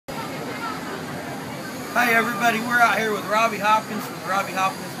Hey everybody, we're out here with Robbie Hopkins from the Robbie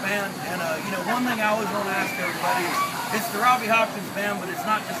Hopkins Band, and one thing I always want to ask everybody is, it's the Robbie Hopkins Band, but it's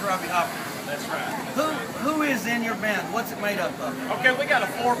not just Robbie Hopkins. That's right. Who is in your band? What's it made up of? Okay, we got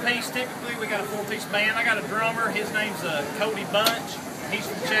a four-piece. Typically, we got a four-piece band. I got a drummer. His name's Cody Bunch. He's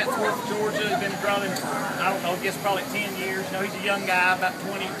from Chatsworth, Georgia. He's been drumming, I don't know, I guess probably 10 years. You know, he's a young guy, about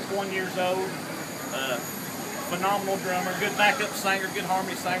 21 years old. Phenomenal drummer, good backup singer, good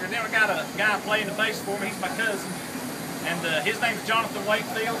harmony singer. Then I got a guy playing the bass for me. He's my cousin, and his name's Jonathan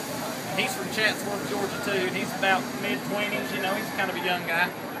Wakefield. He's from Chatsworth, Georgia too. And he's about mid-20s. You know, he's kind of a young guy,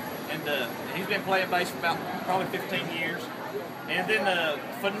 and he's been playing bass for about probably 15 years. And then a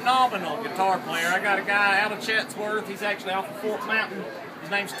phenomenal guitar player. I got a guy out of Chatsworth. He's actually off of Fort Mountain. His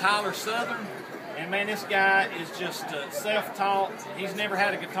name's Tyler Southern. And man, this guy is just self-taught. He's never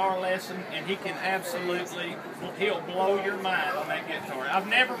had a guitar lesson, and he can absolutely, he'll blow your mind on that guitar. I've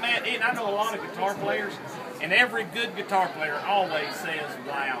never met, and I know a lot of guitar players, and every good guitar player always says,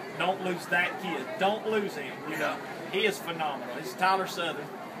 wow, don't lose that kid. Don't lose him, you know. He is phenomenal. He's Tyler Southern.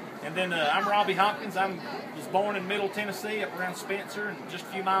 And then I'm Robbie Hopkins. I was born in Middle Tennessee, up around Spencer, and just a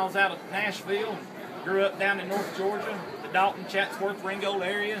few miles out of Nashville. Grew up down in North Georgia, the Dalton, Chatsworth, Ringgold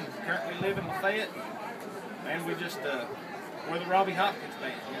area, and currently live in Lafayette. And we just, we're the Robbie Hopkins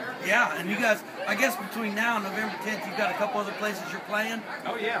Band. Yeah, and you guys, I guess between now and November 10th, you've got a couple other places you're playing.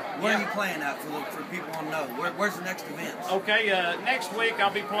 Oh, yeah. Where are you playing at for people to know? Where's the next events? Okay, next week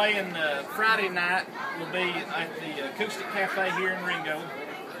I'll be playing Friday night. We'll be at the Acoustic Cafe here in Ringgold.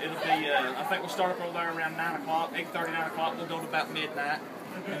 It'll be, I think we'll start up over there around 9 o'clock, 8:30, 9 o'clock. We'll go to about midnight.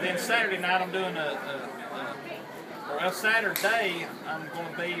 And then Saturday night I'm doing Saturday I'm going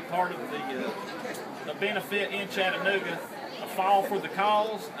to be part of the benefit in Chattanooga, A Fall for the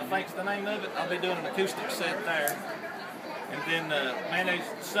Cause, I think's the name of it. I'll be doing an acoustic set there. And then, man, there's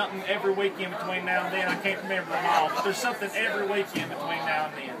something every weekend between now and then. I can't remember them all, but there's something every weekend between now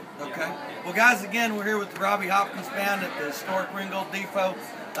and then. Okay. Well, guys, again, we're here with the Robbie Hopkins Band at the historic Ringgold Depot.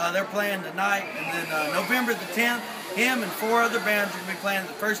 They're playing tonight, and then November the 10th, him and 4 other bands are going to be playing at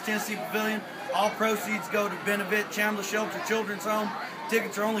the First Tennessee Pavilion. All proceeds go to Benefit Chandler Shelter Children's Home.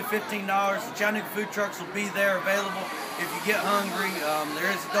 Tickets are only $15. The Chattanooga food trucks will be there available if you get hungry. There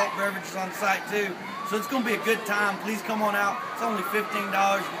is adult beverages on site too. So it's going to be a good time. Please come on out. It's only $15.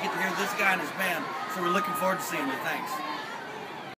 You get to hear this guy and his band. So we're looking forward to seeing you. Thanks.